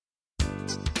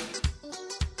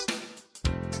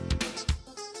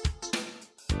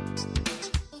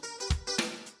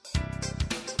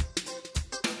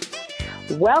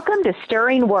Welcome to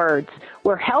Stirring Words,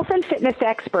 where health and fitness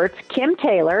experts Kim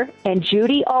Taylor and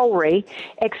Judy Ulrey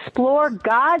explore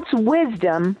God's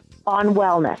wisdom on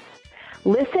wellness.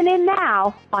 Listen in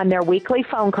now on their weekly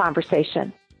phone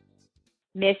conversation.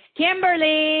 Miss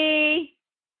Kimberly.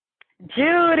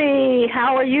 Judy,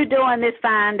 how are you doing this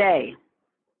fine day?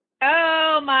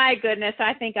 Oh, my goodness.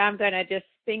 I think I'm going to just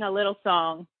sing a little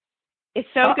song. It's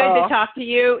so good to talk to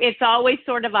you. It's always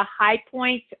sort of a high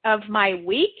point of my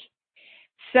week.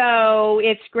 So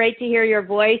it's great to hear your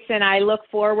voice, and I look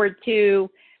forward to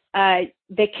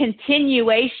the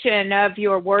continuation of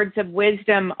your words of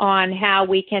wisdom on how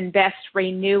we can best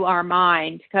renew our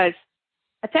mind. Because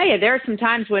I tell you, there are some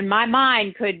times when my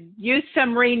mind could use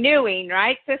some renewing,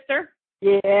 right, sister?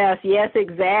 Yes,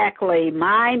 exactly.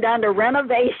 Mind under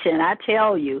renovation, I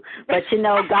tell you. But you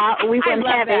know, God, we wouldn't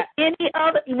have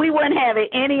it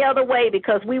any other way,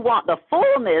 because we want the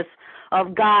fullness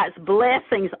of God's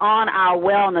blessings on our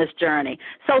wellness journey.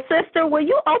 So, sister, will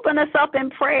you open us up in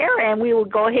prayer, and we will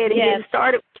go ahead and get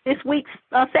started with this week's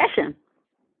session?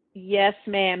 Yes,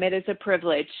 ma'am. It is a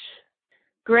privilege.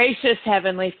 Gracious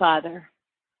Heavenly Father,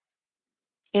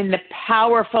 in the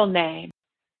powerful name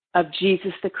of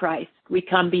Jesus the Christ, we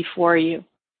come before you.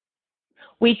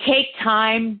 We take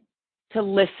time to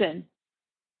listen.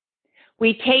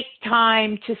 We take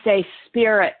time to say,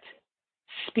 Spirit,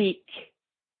 speak.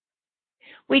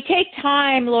 We take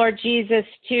time, Lord Jesus,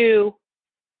 to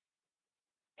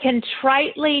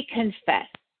contritely confess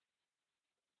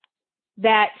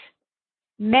that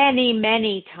many,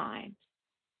 many times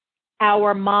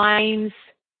our minds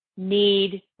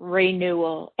need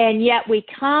renewal. And yet we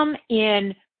come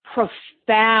in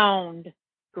profound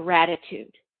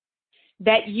gratitude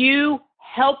that you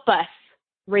help us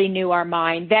renew our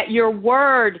mind, that your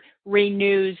word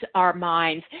renews our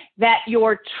minds, that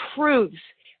your truths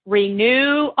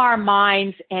renew our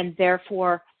minds and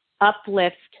therefore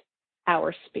uplift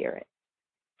our spirit.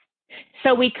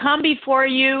 So we come before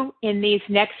you in these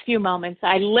next few moments.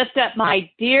 I lift up my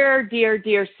dear, dear,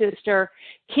 dear sister,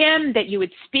 Kim, that you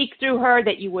would speak through her,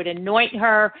 that you would anoint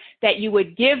her, that you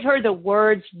would give her the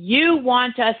words you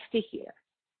want us to hear.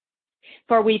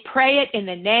 For we pray it in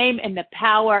the name and the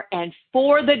power and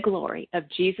for the glory of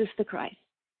Jesus the Christ.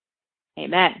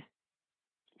 Amen.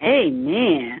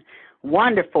 Amen.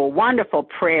 Wonderful, wonderful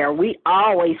prayer. We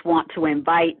always want to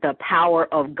invite the power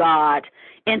of God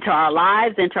into our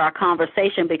lives, into our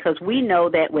conversation, because we know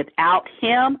that without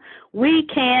him, we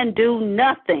can do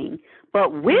nothing.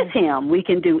 But with him, we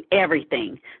can do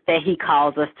everything that he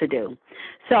calls us to do.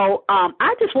 So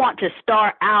I just want to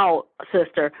start out,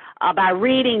 sister, by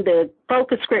reading the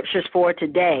focus scriptures for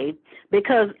today,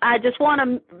 because I just want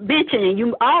to mention, and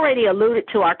you already alluded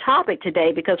to our topic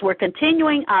today, because we're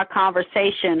continuing our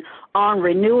conversation on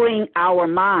renewing our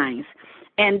minds.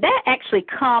 And that actually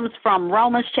comes from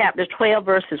Romans chapter 12,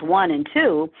 verses 1 and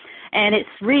 2, and it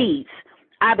reads,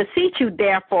 I beseech you,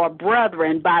 therefore,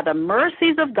 brethren, by the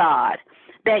mercies of God,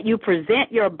 that you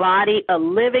present your body a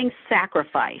living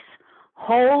sacrifice,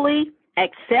 holy,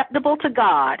 acceptable to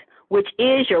God, which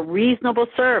is your reasonable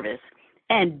service.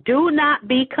 And do not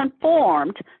be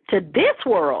conformed to this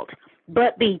world,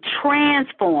 but be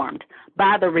transformed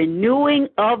by the renewing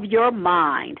of your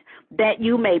mind, that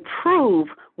you may prove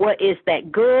what is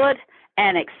that good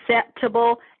and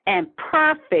acceptable and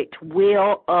perfect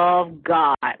will of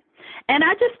God. And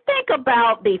I just think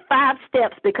about the 5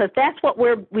 steps, because that's what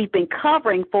we've been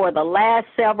covering for the last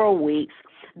several weeks,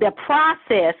 the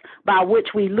process by which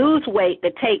we lose weight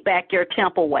to take back your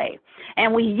temple way.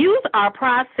 And we use our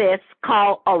process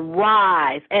called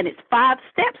Arise, and it's 5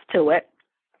 steps to it.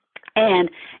 And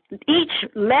each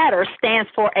letter stands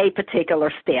for a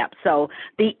particular step. So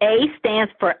the A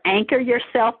stands for anchor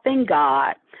yourself in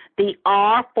God. The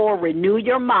R for renew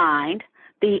your mind.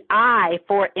 The I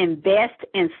for invest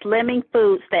in slimming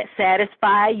foods that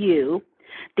satisfy you.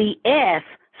 The S,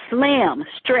 slim,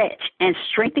 stretch, and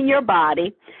strengthen your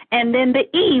body. And then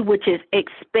the E, which is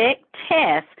expect,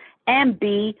 test, and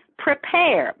be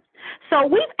prepared. So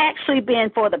we've actually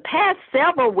been, for the past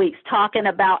several weeks, talking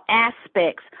about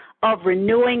aspects of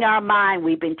renewing our mind.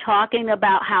 We've been talking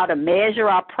about how to measure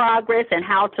our progress and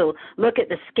how to look at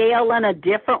the scale in a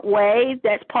different way.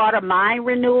 That's part of mind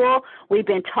renewal. We've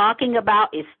been talking about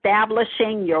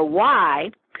establishing your why.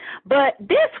 But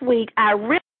this week, I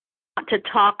really want to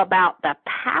talk about the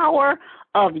power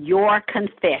of your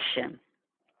confession.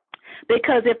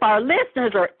 Because if our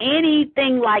listeners are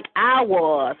anything like I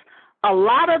was, a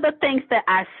lot of the things that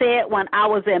I said when I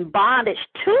was in bondage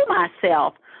to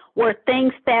myself were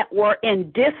things that were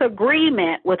in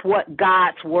disagreement with what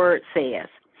God's word says.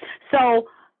 So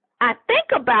I think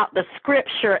about the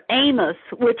scripture Amos,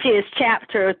 which is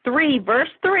chapter 3, verse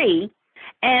 3,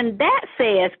 and that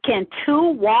says, can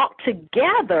two walk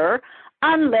together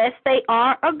unless they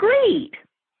are agreed?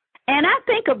 And I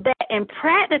think of that in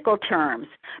practical terms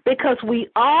because we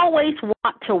always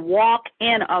want to walk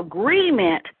in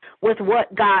agreement with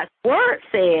what God's word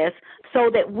says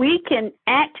so that we can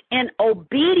act in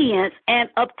obedience and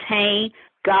obtain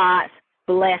God's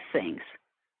blessings.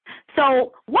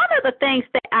 So one of the things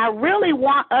that I really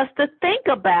want us to think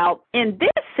about in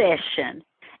this session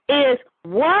is,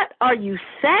 what are you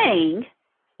saying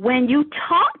when you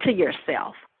talk to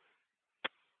yourself?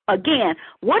 Again,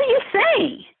 what are you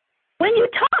saying when you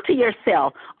talk to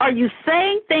yourself? Are you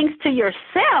saying things to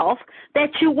yourself that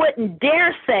you wouldn't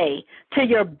dare say to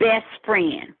your best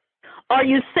friend? Are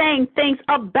you saying things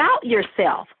about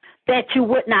yourself that you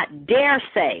would not dare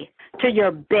say to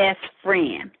your best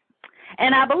friend?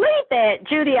 And I believe that,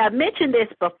 Judy, I mentioned this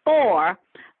before,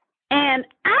 and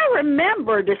I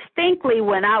remember distinctly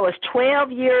when I was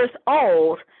 12 years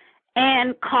old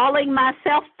and calling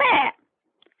myself fat.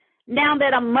 Now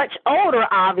that I'm much older,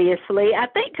 obviously, I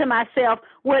think to myself,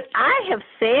 would I have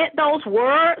said those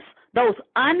words, those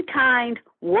unkind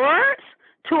words,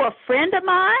 to a friend of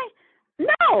mine?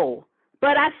 No,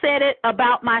 but I said it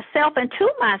about myself and to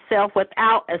myself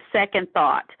without a second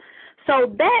thought.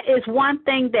 So that is one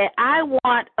thing that I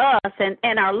want us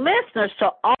and our listeners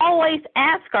to always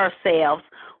ask ourselves,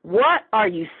 what are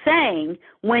you saying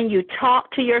when you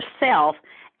talk to yourself,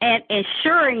 and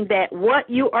ensuring that what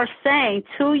you are saying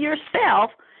to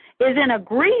yourself is in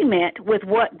agreement with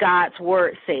what God's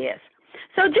word says.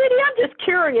 So, Judy, I'm just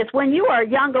curious, when you are a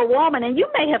younger woman, and you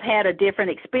may have had a different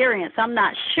experience, I'm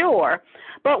not sure,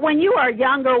 but when you were a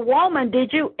younger woman,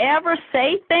 did you ever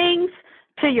say things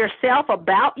to yourself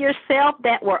about yourself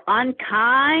that were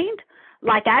unkind,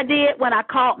 like I did when I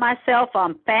called myself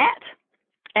fat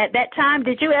at that time?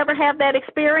 Did you ever have that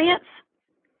experience?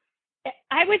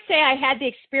 I would say I had the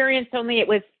experience, only it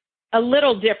was a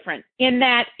little different in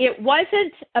that it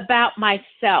wasn't about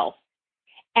myself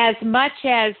as much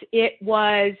as it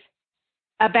was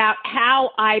about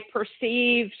how I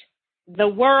perceived the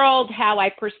world, how I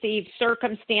perceived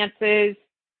circumstances.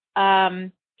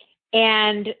 And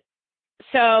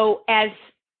so as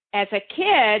a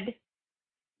kid,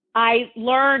 I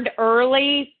learned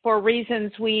early, for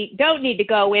reasons we don't need to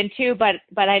go into,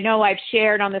 but I know I've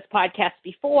shared on this podcast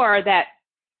before, that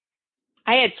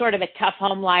I had sort of a tough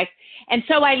home life. And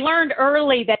so I learned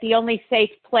early that the only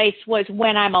safe place was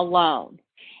when I'm alone.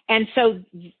 And so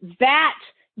that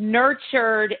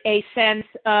nurtured a sense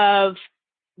of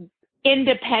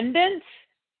independence,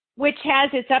 which has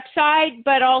its upside,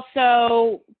 but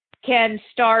also can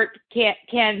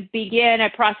begin a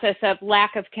process of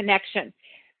lack of connection.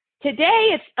 Today,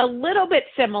 it's a little bit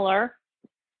similar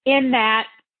in that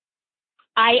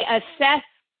I assess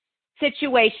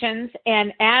situations,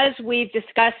 and as we've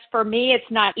discussed, for me,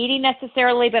 it's not eating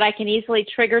necessarily, but I can easily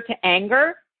trigger to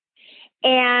anger.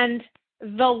 And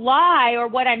the lie, or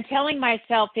what I'm telling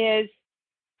myself, is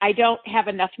I don't have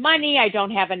enough money, I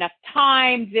don't have enough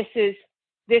time, this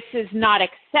is not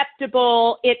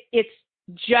acceptable. It's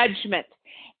judgment.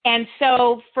 And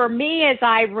so for me, as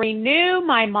I renew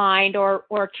my mind or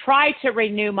try to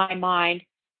renew my mind,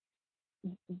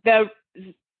 the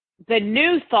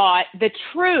new thought, the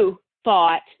true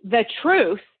thought, the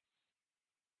truth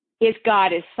is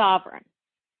God is sovereign.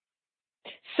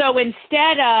 So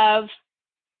instead of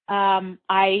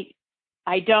I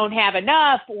don't have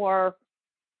enough, or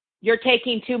you're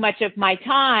taking too much of my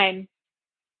time,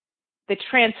 the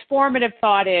transformative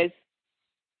thought is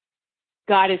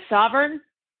God is sovereign.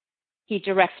 He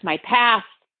directs my path.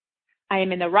 I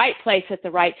am in the right place at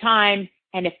the right time.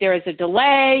 And if there is a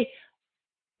delay,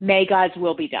 may God's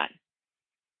will be done.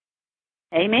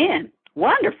 Amen.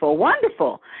 Wonderful,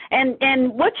 wonderful. And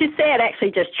what you said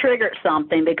actually just triggered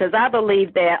something, because I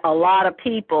believe that a lot of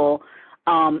people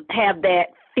have that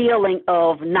feeling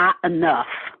of not enough,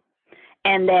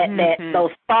 and that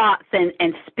those thoughts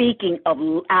and speaking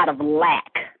out of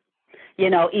lack. You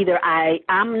know, either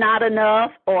I'm not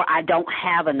enough or I don't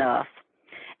have enough.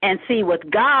 And see, with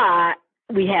God,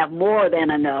 we have more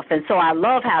than enough. And so I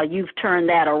love how you've turned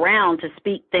that around to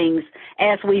speak things,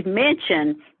 as we've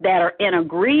mentioned, that are in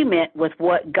agreement with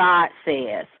what God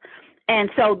says. And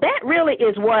so that really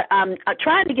is what I'm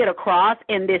trying to get across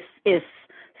in this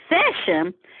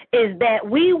session, is that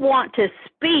we want to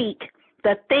speak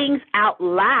the things out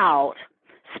loud,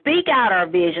 speak out our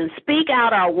vision, speak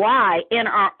out our why in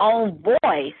our own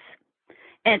voice,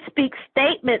 and speak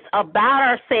statements about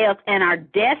ourselves and our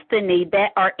destiny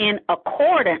that are in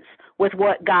accordance with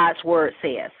what God's word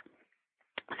says.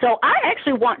 So I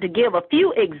actually want to give a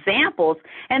few examples,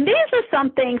 and these are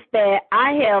some things that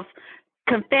I have,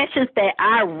 confessions that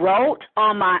I wrote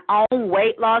on my own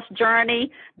weight loss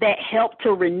journey that helped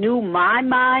to renew my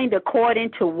mind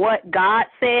according to what God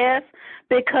says,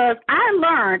 because I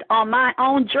learned on my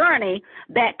own journey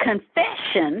that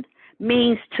confession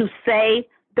means to say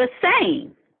the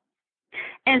same.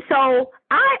 And so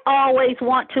I always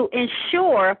want to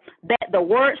ensure that the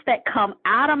words that come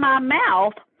out of my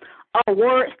mouth are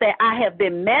words that I have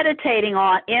been meditating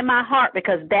on in my heart,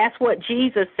 because that's what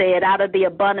Jesus said, out of the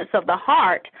abundance of the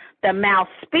heart, the mouth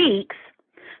speaks.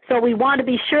 So we want to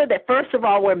be sure that, first of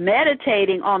all, we're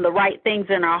meditating on the right things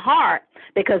in our heart,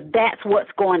 because that's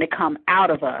what's going to come out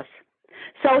of us.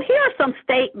 So here are some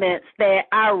statements that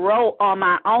I wrote on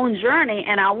my own journey,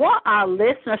 and I want our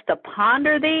listeners to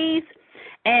ponder these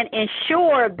and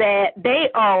ensure that they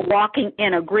are walking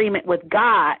in agreement with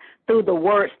God through the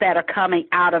words that are coming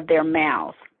out of their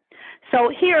mouths.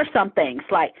 So here are some things,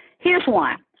 like, here's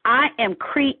one. I am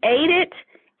created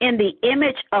in the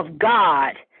image of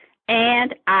God,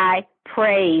 and I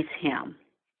praise him.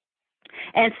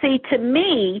 And see, to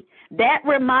me, that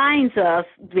reminds us,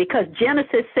 because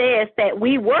Genesis says that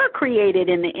we were created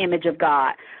in the image of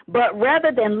God, but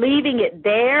rather than leaving it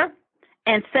there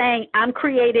and saying, I'm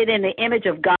created in the image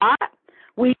of God,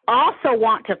 we also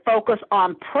want to focus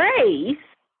on praise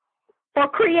for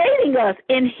creating us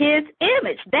in his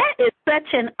image. That is such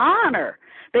an honor,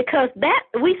 because that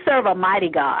we serve a mighty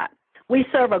God. We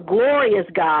serve a glorious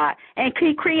God, and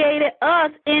he created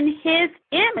us in his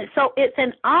image. So it's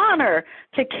an honor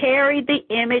to carry the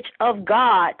image of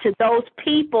God to those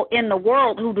people in the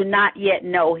world who do not yet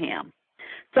know him.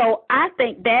 So I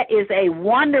think that is a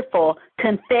wonderful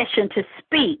confession to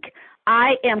speak.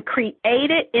 I am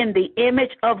created in the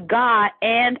image of God,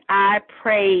 and I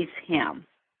praise him.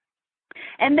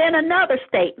 And then another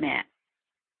statement,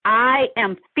 I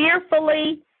am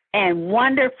fearfully and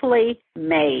wonderfully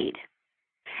made.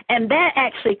 And that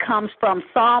actually comes from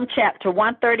Psalm chapter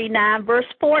 139, verse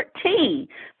 14.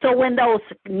 So when those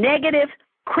negative,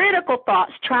 critical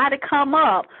thoughts try to come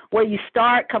up, where you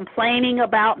start complaining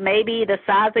about maybe the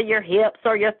size of your hips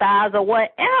or your thighs or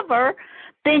whatever,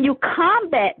 then you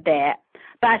combat that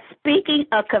by speaking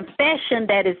a confession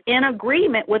that is in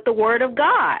agreement with the word of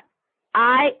God.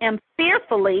 I am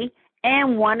fearfully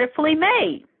and wonderfully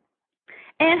made.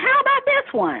 And how about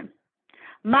this one?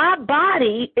 My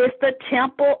body is the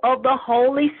temple of the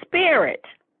Holy Spirit.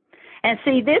 And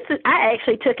see, I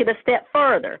actually took it a step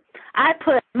further. I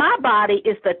put my body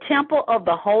is the temple of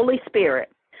the Holy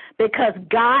Spirit, because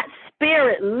God's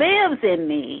Spirit lives in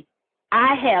me.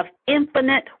 I have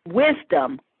infinite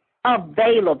wisdom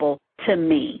available to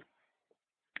me.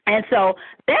 And so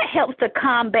that helps to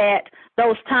combat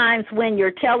those times when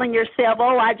you're telling yourself,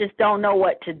 oh, I just don't know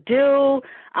what to do.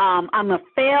 I'm a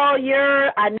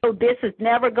failure. I know this is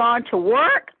never going to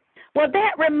work. Well,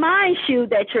 that reminds you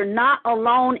that you're not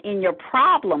alone in your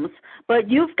problems, but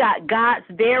you've got God's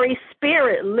very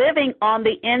Spirit living on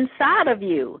the inside of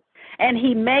you. And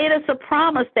he made us a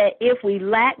promise that if we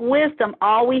lack wisdom,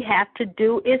 all we have to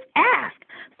do is ask.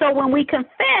 So when we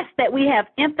confess that we have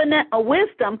infinite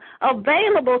wisdom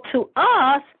available to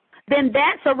us, then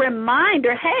that's a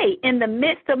reminder, hey, in the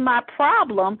midst of my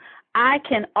problem, I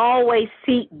can always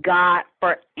seek God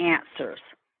for answers.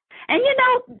 And, you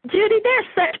know, Judy, there's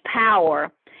such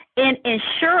power in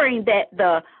ensuring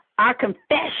that our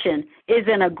confession is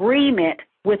in agreement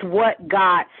with what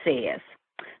God says.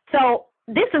 So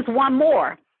this is one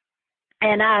more.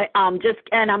 And I'm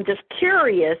just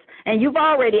curious, and you've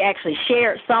already actually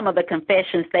shared some of the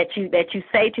confessions that you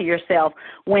say to yourself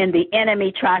when the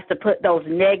enemy tries to put those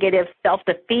negative,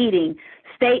 self-defeating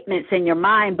statements in your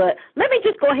mind. But let me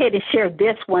just go ahead and share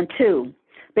this one too,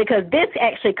 because this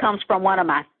actually comes from one of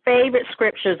my favorite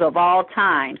scriptures of all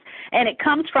times, and it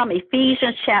comes from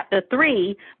Ephesians chapter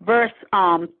 3, verse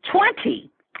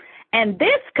 20. And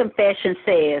this confession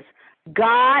says,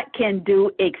 God can do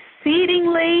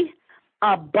exceedingly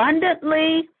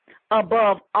abundantly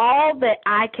above all that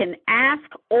I can ask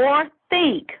or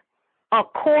think,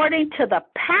 according to the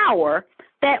power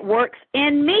that works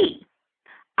in me.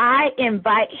 I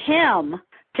invite him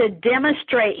to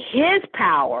demonstrate his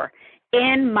power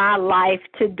in my life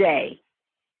today.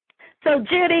 So,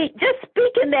 Judy, just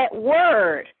speaking that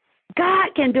word, God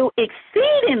can do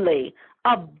exceedingly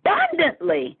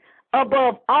abundantly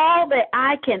above all that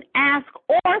I can ask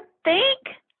or think.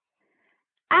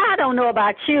 I don't know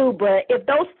about you, but if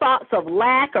those thoughts of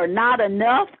lack or not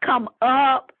enough come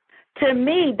up, to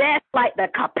me, that's like the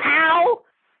kapow,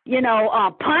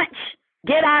 punch,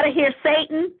 get out of here,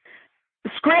 Satan,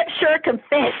 scripture,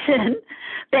 confession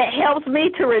that helps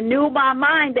me to renew my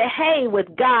mind that, hey, with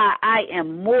God, I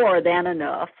am more than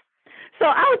enough. So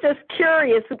I was just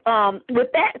curious, with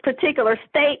that particular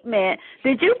statement,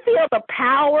 did you feel the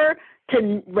power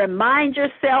to remind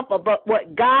yourself about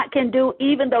what God can do,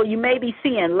 even though you may be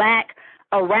seeing lack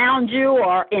around you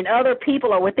or in other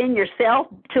people or within yourself,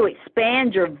 to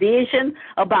expand your vision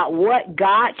about what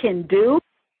God can do?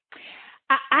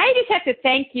 I just have to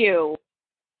thank you,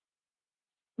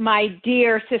 my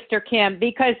dear Sister Kim,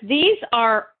 because these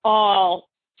are all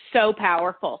so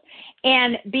powerful.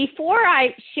 And before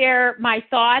I share my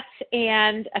thoughts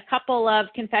and a couple of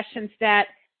confessions that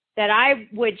I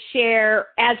would share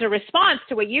as a response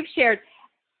to what you've shared,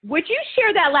 would you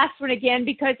share that last one again?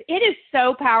 Because it is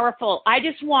so powerful. I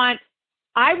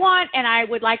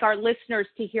would like our listeners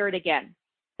to hear it again.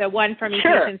 The one from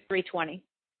Ephesians 3:20.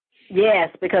 Yes,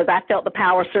 because I felt the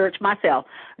power surge myself.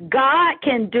 God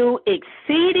can do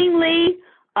exceedingly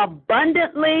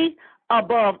abundantly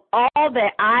above all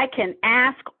that I can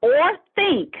ask or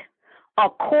think,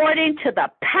 according to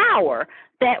the power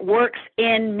that works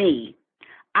in me.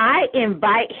 I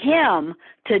invite him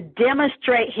to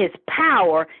demonstrate his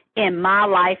power in my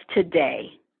life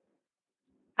today.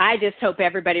 I just hope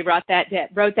everybody wrote that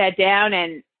down,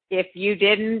 and if you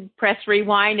didn't, press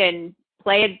rewind and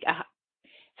play it as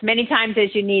many times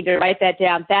as you need to write that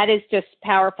down. That is just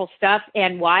powerful stuff.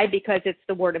 And why? Because it's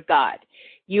the Word of God.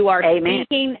 You are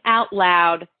speaking out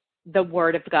loud the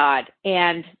Word of God,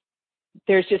 and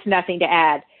there's just nothing to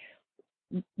add.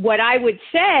 What I would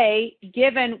say,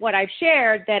 given what I've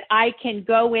shared, that I can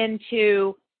go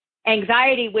into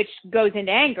anxiety, which goes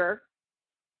into anger,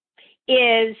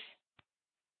 is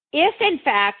if, in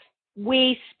fact,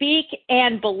 we speak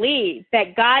and believe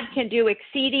that God can do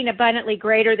exceeding abundantly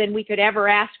greater than we could ever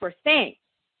ask or think,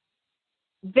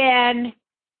 then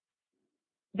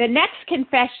the next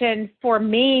confession for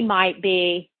me might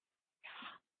be,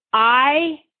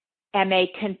 I am a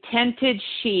contented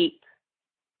sheep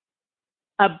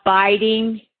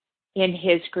abiding in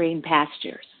his green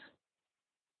pastures.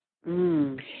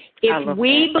 If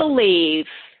we believe,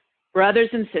 brothers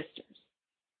and sisters,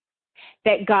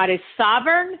 that God is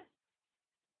sovereign,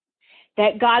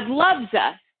 that God loves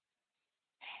us,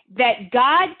 that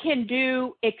God can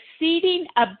do exceeding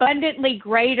abundantly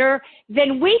greater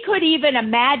than we could even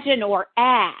imagine or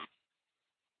ask,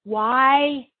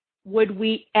 why would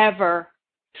we ever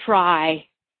try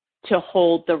to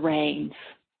hold the reins?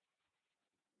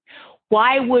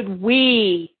 Why would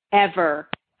we ever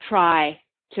try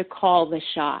to call the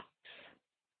shots?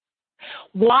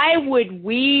 Why would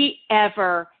we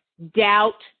ever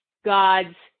doubt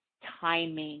God's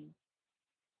timing?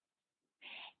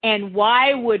 And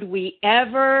why would we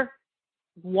ever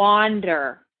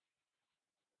wander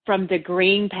from the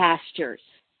green pastures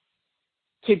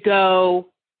to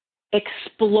go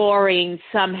exploring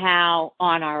somehow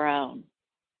on our own?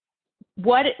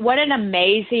 What an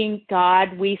amazing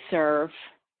God we serve.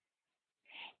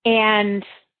 And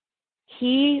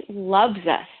he loves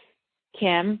us,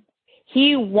 Kim.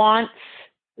 He wants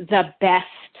the best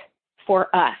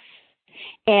for us.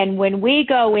 And when we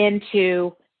go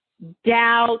into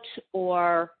doubt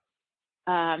or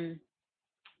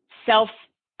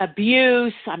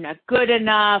self-abuse, I'm not good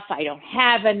enough, I don't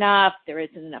have enough, there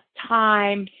isn't enough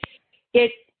time,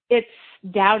 it's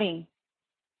doubting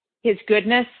his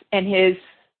goodness and his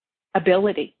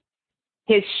ability,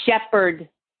 his shepherdness.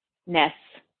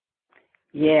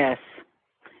 Yes,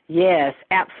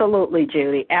 absolutely,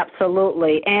 Judy,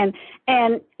 absolutely. And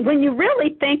when you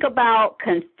really think about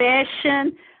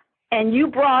confession, and you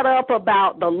brought up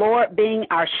about the Lord being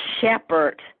our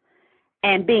shepherd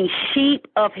and being sheep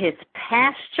of his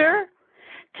pasture,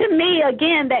 to me,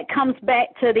 again, that comes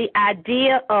back to the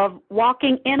idea of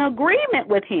walking in agreement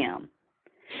with him.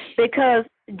 Because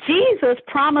Jesus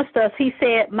promised us, he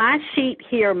said, my sheep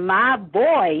hear my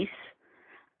voice,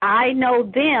 I know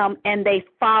them, and they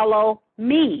follow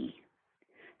me.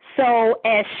 So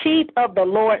as sheep of the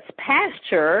Lord's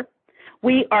pasture,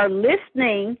 we are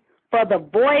listening for the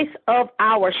voice of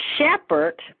our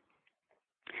shepherd,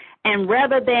 and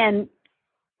rather than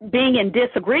being in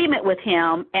disagreement with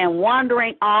him and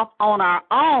wandering off on our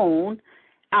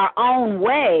own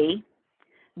way,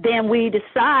 then we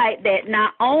decide that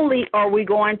not only are we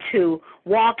going to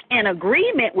walk in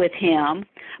agreement with him,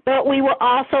 but we will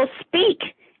also speak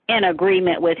in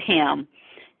agreement with him.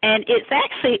 And it's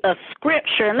actually a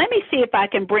scripture, and let me see if I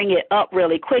can bring it up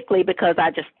really quickly because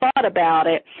I just thought about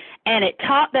it, and it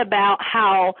talked about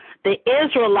how the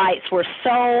Israelites were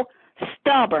so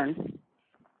stubborn,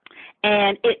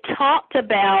 and it talked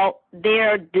about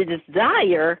their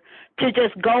desire to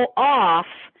just go off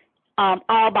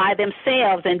all by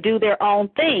themselves and do their own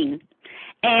thing.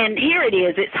 And here it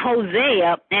is. It's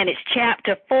Hosea, and it's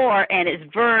chapter 4, and it's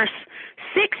verse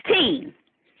 16.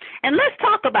 And let's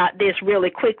talk about this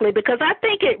really quickly, because I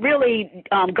think it really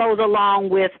goes along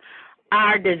with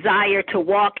our desire to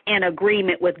walk in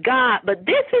agreement with God. But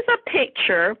this is a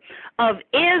picture of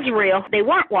Israel. They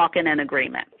weren't walking in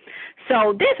agreement.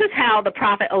 So this is how the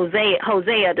prophet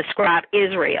Hosea described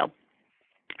Israel.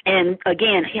 And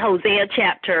again, Hosea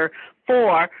chapter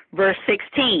 4, verse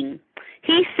 16.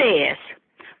 He says,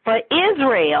 "For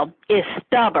Israel is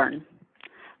stubborn,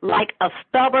 like a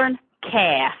stubborn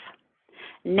calf.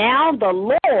 Now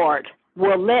the Lord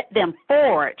will let them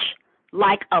forage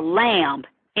like a lamb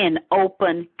in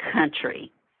open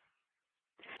country."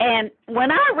 And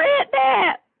when I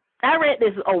read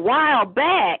this a while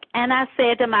back, and I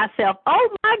said to myself,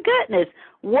 oh my goodness,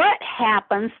 what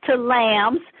happens to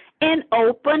lambs in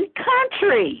open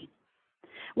country?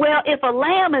 Well, if a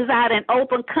lamb is out in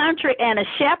open country and a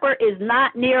shepherd is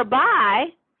not nearby,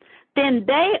 then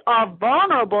they are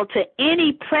vulnerable to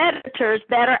any predators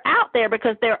that are out there,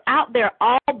 because they're out there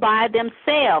all by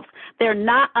themselves. They're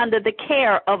not under the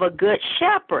care of a good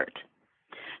shepherd.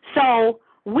 So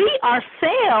we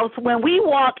ourselves, when we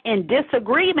walk in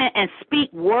disagreement and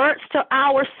speak words to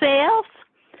ourselves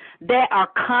that are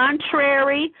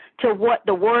contrary to what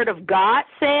the Word of God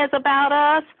says about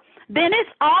us, then it's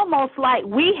almost like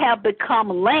we have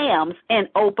become lambs in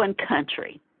open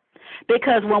country.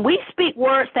 Because when we speak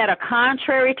words that are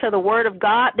contrary to the Word of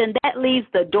God, then that leaves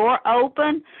the door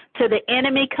open to the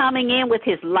enemy coming in with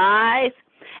his lies.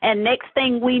 And next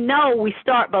thing we know, we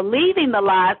start believing the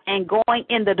lies and going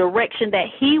in the direction that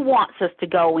he wants us to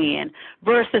go in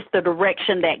versus the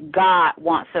direction that God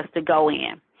wants us to go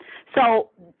in. So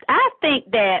I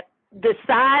think that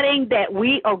deciding that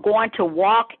we are going to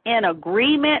walk in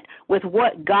agreement with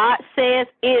what God says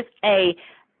is a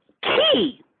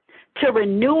key to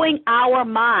renewing our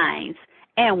minds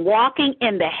and walking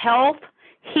in the health,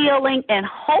 healing, and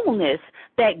wholeness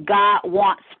that God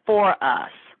wants for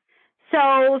us.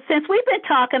 So since we've been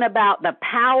talking about the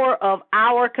power of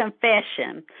our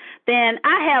confession, then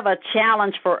I have a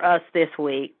challenge for us this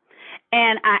week.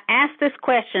 And I asked this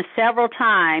question several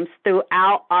times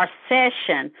throughout our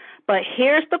session, but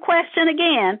here's the question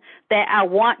again that I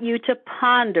want you to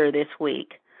ponder this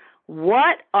week.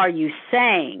 What are you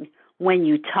saying when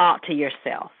you talk to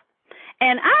yourself?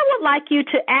 And I would like you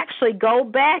to actually go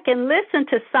back and listen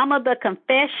to some of the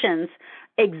confessions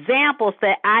examples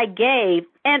that I gave.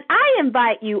 And I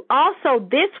invite you also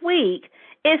this week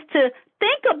is to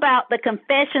think about the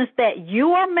confessions that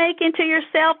you are making to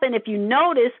yourself. And if you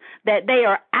notice that they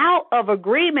are out of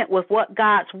agreement with what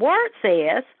God's Word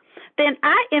says, then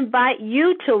I invite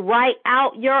you to write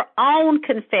out your own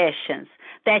confessions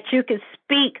that you can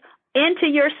speak into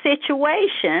your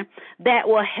situation that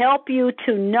will help you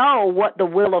to know what the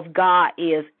will of God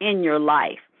is in your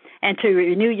life and to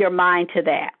renew your mind to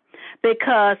that.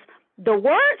 Because the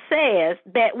Word says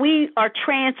that we are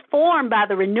transformed by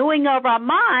the renewing of our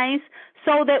minds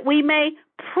so that we may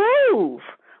prove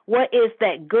what is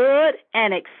that good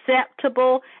and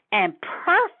acceptable and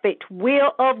perfect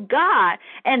will of God.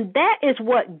 And that is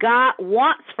what God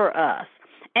wants for us.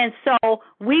 And so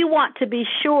we want to be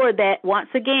sure that, once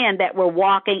again, that we're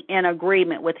walking in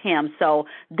agreement with Him. So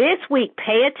this week,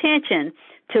 pay attention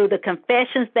to the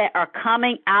confessions that are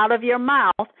coming out of your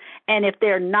mouth. And if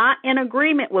they're not in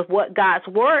agreement with what God's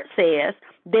Word says,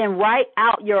 then write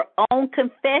out your own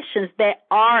confessions that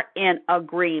are in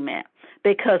agreement,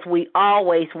 because we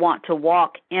always want to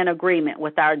walk in agreement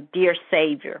with our dear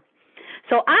Savior.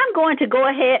 So I'm going to go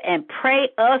ahead and pray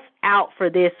us out for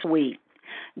this week.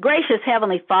 Gracious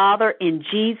Heavenly Father, in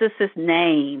Jesus'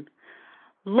 name,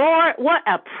 Lord, what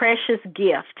a precious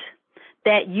gift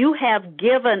that you have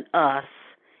given us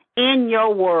in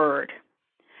your Word.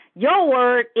 Your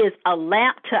Word is a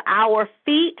lamp to our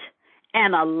feet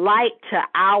and a light to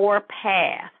our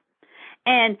path.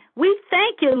 And we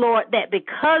thank you, Lord, that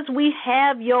because we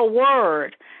have your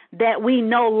Word, that we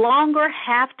no longer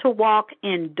have to walk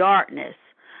in darkness,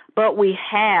 but we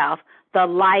have the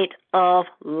light of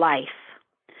life.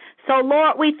 So,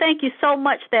 Lord, we thank you so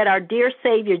much that our dear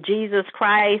Savior, Jesus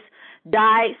Christ,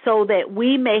 died so that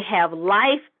we may have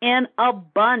life in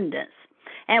abundance.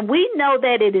 And we know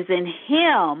that it is in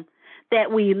Him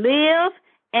that we live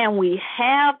and we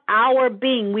have our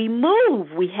being. We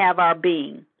move, we have our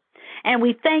being. And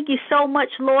we thank you so much,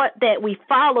 Lord, that we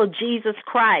follow Jesus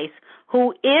Christ,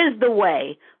 who is the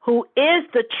way, who is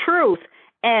the truth,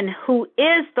 and who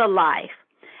is the life.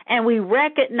 And we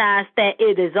recognize that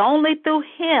it is only through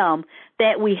Him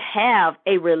that we have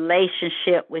a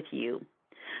relationship with you.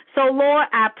 So, Lord,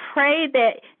 I pray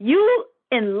that you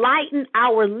enlighten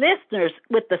our listeners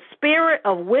with the spirit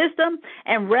of wisdom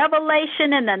and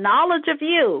revelation and the knowledge of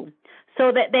you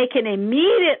so that they can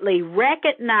immediately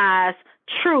recognize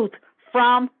truth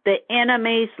from the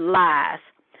enemy's lies,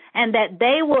 and that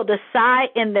they will decide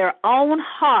in their own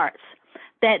hearts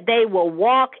that they will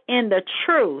walk in the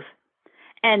truth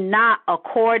and not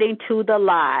according to the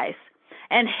lies.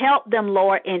 And help them,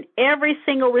 Lord, in every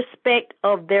single respect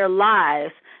of their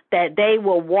lives, that they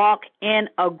will walk in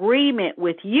agreement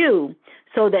with you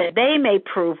so that they may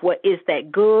prove what is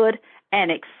that good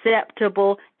and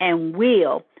acceptable and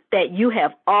will that you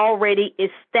have already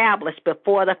established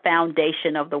before the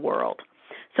foundation of the world.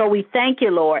 So we thank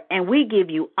you, Lord, and we give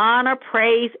you honor,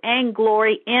 praise, and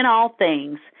glory in all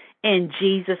things. In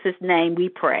Jesus' name we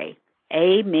pray.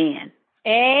 Amen.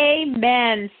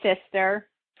 Amen, sister.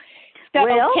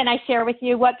 So can I share with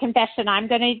you what confession I'm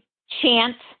going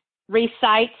to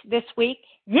recite this week?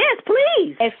 Yes,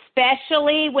 please.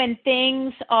 Especially when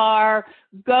things are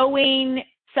going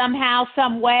somehow,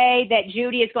 some way that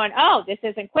Judy is going, oh, this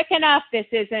isn't quick enough, this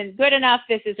isn't good enough,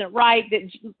 this isn't right, that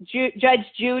Judge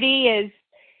Judy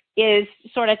is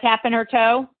sort of tapping her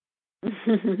toe.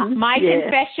 My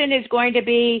confession is going to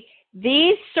be,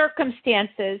 these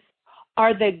circumstances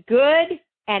are the good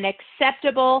and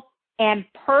acceptable and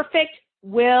perfect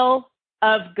will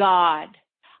of God.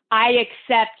 I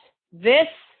accept this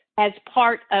as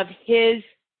part of his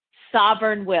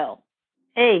sovereign will.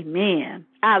 Amen.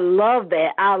 I love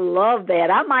that. I love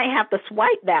that. I might have to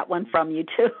swipe that one from you,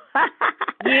 too.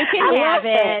 You can have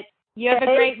it. You have a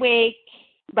great week.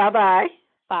 Bye-bye.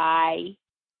 Bye.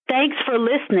 Thanks for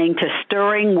listening to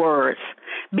Stirring Words.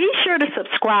 Be sure to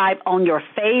subscribe on your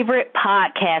favorite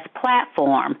podcast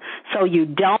platform so you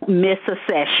don't miss a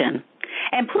session.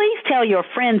 And please tell your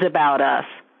friends about us.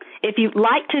 If you'd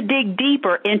like to dig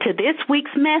deeper into this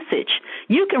week's message,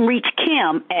 you can reach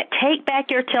Kim at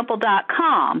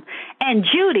TakeBackYourTemple.com and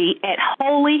Judy at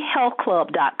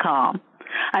HolyHealthClub.com.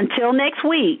 Until next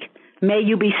week, may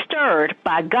you be stirred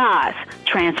by God's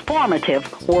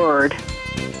transformative word.